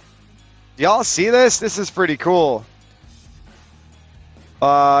 Y'all see this? This is pretty cool.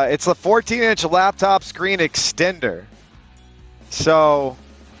 It's a 14-inch laptop screen extender. So,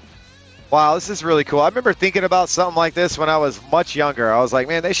 wow, this is really cool. I remember thinking about something like this when I was much younger. I was like,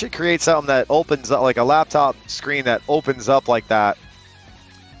 man, they should create something that opens up, like a laptop screen that opens up like that.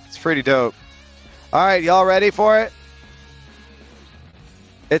 It's pretty dope. All right, y'all ready for it?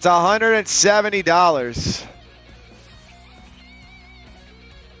 It's $170.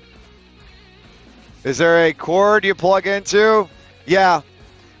 Is there a cord you plug into? Yeah,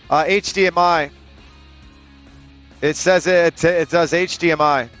 HDMI. It says it does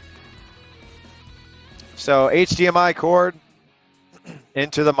HDMI. So HDMI cord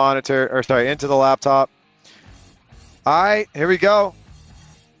into the monitor, or sorry, into the laptop. All right, here we go.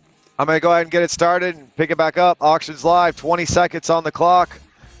 I'm going to go ahead and get it started and pick it back up. Auctions live, 20 seconds on the clock.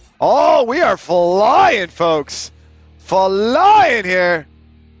 Oh, we are flying, folks. Flying here.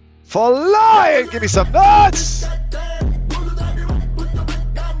 Flying. Give me some nuts.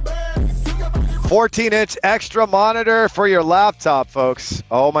 14-inch extra monitor for your laptop, folks.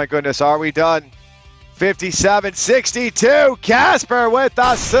 Oh, my goodness. Are we done? 57.62. Casper with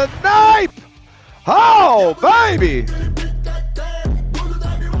the snipe. Oh, baby.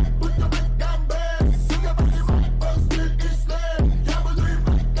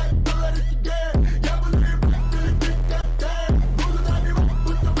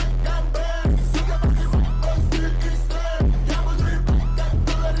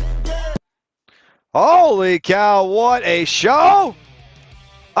 Holy cow, what a show!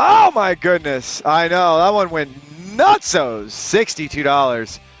 Oh my goodness, I know, that one went nutsos,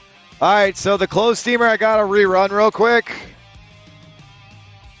 $62. All right, so the clothes steamer, I gotta rerun real quick.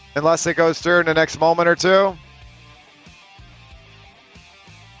 Unless it goes through in the next moment or two.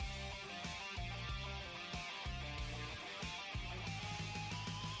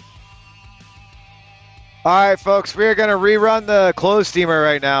 All right, folks, we're gonna rerun the clothes steamer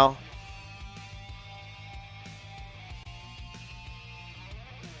right now.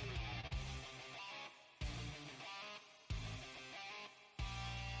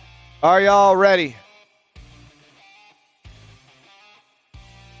 Are y'all ready?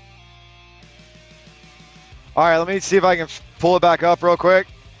 All right, let me see if I can pull it back up real quick.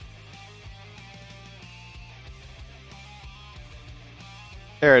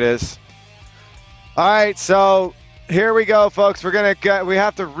 There it is. All right, so here we go, folks. We have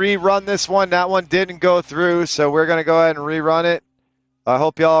to rerun this one. That one didn't go through, so we're gonna go ahead and rerun it. I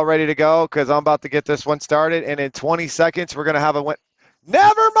hope y'all are ready to go because I'm about to get this one started, and in 20 seconds we're gonna have a win.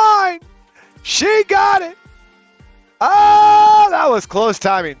 Never mind. She got it. Oh, that was close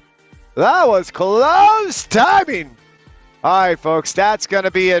timing. That was close timing. All right, folks, that's going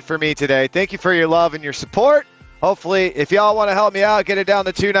to be it for me today. Thank you for your love and your support. Hopefully, if y'all want to help me out, get it down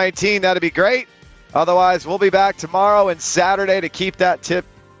to 219, that'd be great. Otherwise, we'll be back tomorrow and Saturday to keep that tip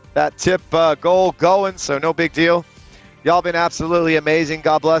goal going, so no big deal. Y'all been absolutely amazing.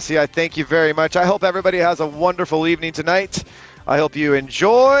 God bless you. I thank you very much. I hope everybody has a wonderful evening tonight. I hope you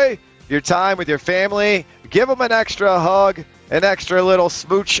enjoy your time with your family. Give them an extra hug, an extra little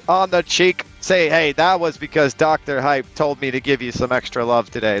smooch on the cheek. Say, hey, that was because Dr. Hype told me to give you some extra love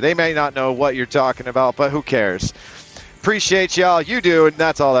today. They may not know what you're talking about, but who cares? Appreciate y'all. You do, and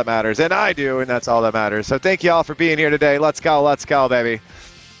that's all that matters. And I do, and that's all that matters. So thank y'all for being here today. Let's go, baby.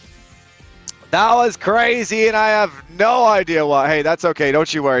 That was crazy, and I have no idea why. Hey, that's okay.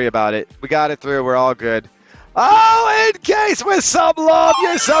 Don't you worry about it. We got it through. We're all good. Oh, in case with some love.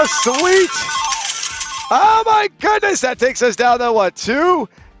 You're so sweet. Oh, my goodness. That takes us down to, what,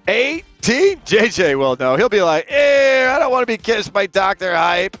 218? JJ will know. He'll be like, I don't want to be kissed by Dr.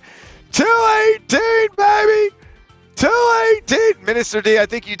 Hype. 218, baby. 218. Minister D, I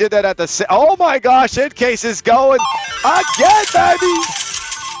think you did that at the... Oh, my gosh. In case is going again, baby.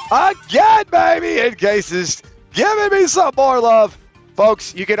 Again, baby. In case is giving me some more love.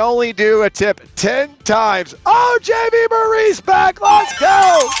 Folks, you can only do a tip 10 times. Oh, JB Marie's back. Let's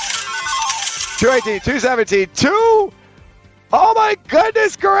go. 218, 217, 2. Oh, my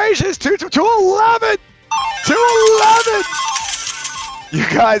goodness gracious. 211. 211. You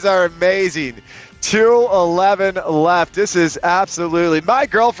guys are amazing. 211 left. This is absolutely... My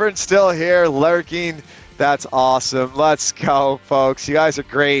girlfriend's still here lurking. That's awesome. Let's go, folks. You guys are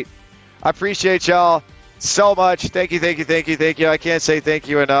great. I appreciate y'all so much. Thank you. I can't say thank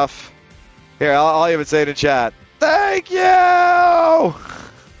you enough. Here, I'll even say it in chat. Thank you!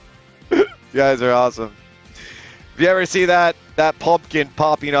 You guys are awesome. If you ever see that pumpkin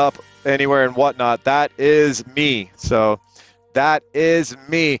popping up anywhere and whatnot, that is me. So that is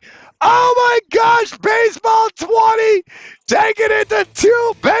me. Oh my gosh, baseball 20, taking it to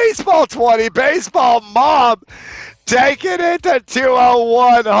 2, baseball 20, baseball mom, taking it to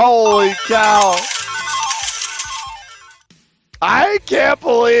 201, holy cow. I can't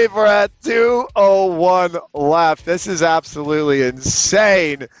believe we're at 201 left. This is absolutely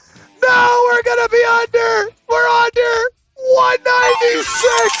insane. No, we're going to be under. We're under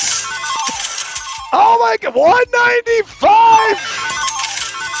 196. Oh my God, 195.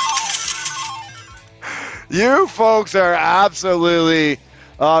 You folks are absolutely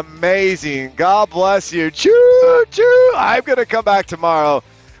amazing. God bless you. Choo, choo. I'm going to come back tomorrow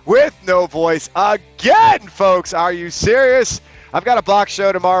with no voice again, folks. Are you serious? I've got a block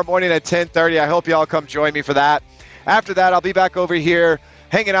show tomorrow morning at 10:30. I hope y'all come join me for that. After that, I'll be back over here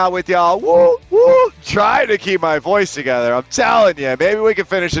hanging out with y'all. Woo, woo, trying to keep my voice together. I'm telling you, maybe we can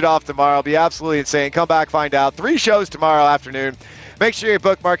finish it off tomorrow. It'll be absolutely insane. Come back, find out. 3 shows tomorrow afternoon. Make sure you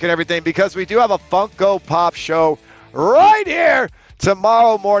bookmark and everything because we do have a Funko Pop show right here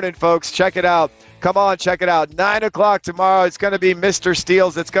tomorrow morning, folks. Check it out. Come on, check it out. 9 o'clock tomorrow. It's going to be Mr.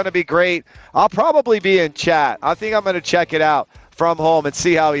 Steels. It's going to be great. I'll probably be in chat. I think I'm going to check it out from home and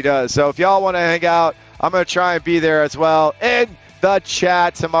see how he does. So if y'all want to hang out, I'm going to try and be there as well in the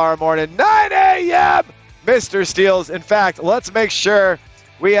chat tomorrow morning, 9 a.m. Mr. Steels. In fact, let's make sure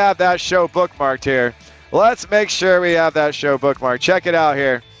we have that show bookmarked here. Let's make sure we have that show bookmarked. Check it out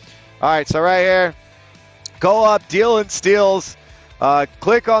here. All right, so right here, go up, Deal and Steals.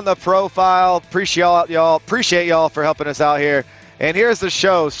 Click on the profile. Appreciate y'all for helping us out here. And here's the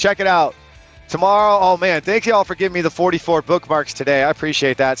shows. Check it out. Tomorrow, oh man, thank y'all for giving me the 44 bookmarks today. I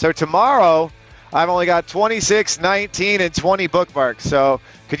appreciate that. So tomorrow, I've only got 26, 19, and 20 bookmarks. So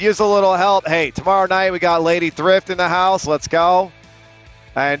could use a little help. Hey, tomorrow night we got Lady Thrift in the house. Let's go.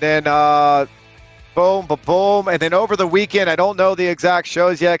 And then boom, boom. And then over the weekend, I don't know the exact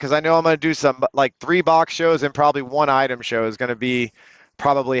shows yet because I know I'm going to do some like 3-box shows and probably 1-item show is going to be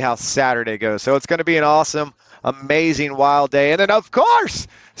probably how Saturday goes. So it's going to be an awesome, amazing, wild day. And then, of course,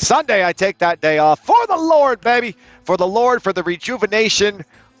 Sunday, I take that day off for the Lord, baby. For the Lord, for the rejuvenation,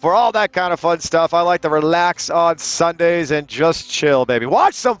 for all that kind of fun stuff. I like to relax on Sundays and just chill, baby.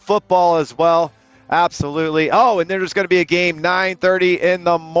 Watch some football as well. Absolutely. Oh, and there's going to be a game 9:30 in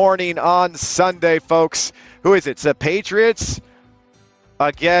the morning on Sunday, folks. Who is it? It's the Patriots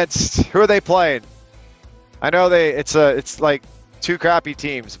against, who are they playing? I know it's like 2 crappy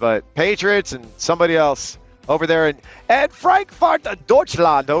teams, but Patriots and somebody else over there in Frankfurt,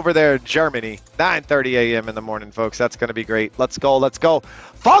 Deutschland, over there in Germany. 9:30 a.m. in the morning, folks. That's going to be great. Let's go. Let's go.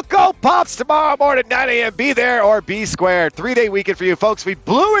 Funko Pops tomorrow morning, 9 a.m. Be there or be square. 3-day weekend for you, folks. We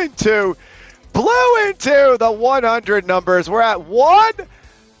blew into the 100 numbers. We're at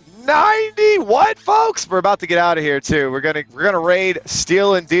 190. What, folks? We're about to get out of here too. We're gonna raid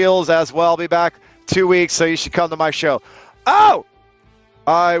Steal and Deals as well. I'll be back 2 weeks, so you should come to my show. Oh,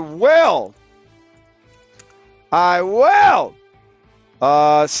 I will.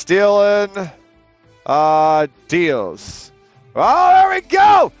 Stealing Deals. Oh, there we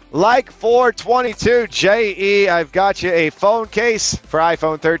go. Like 422 JE. I've got you a phone case for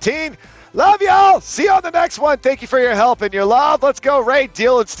iPhone 13. Love y'all. See you on the next one. Thank you for your help and your love. Let's go raid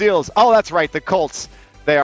Deal and Steals. Oh, that's right. The Colts.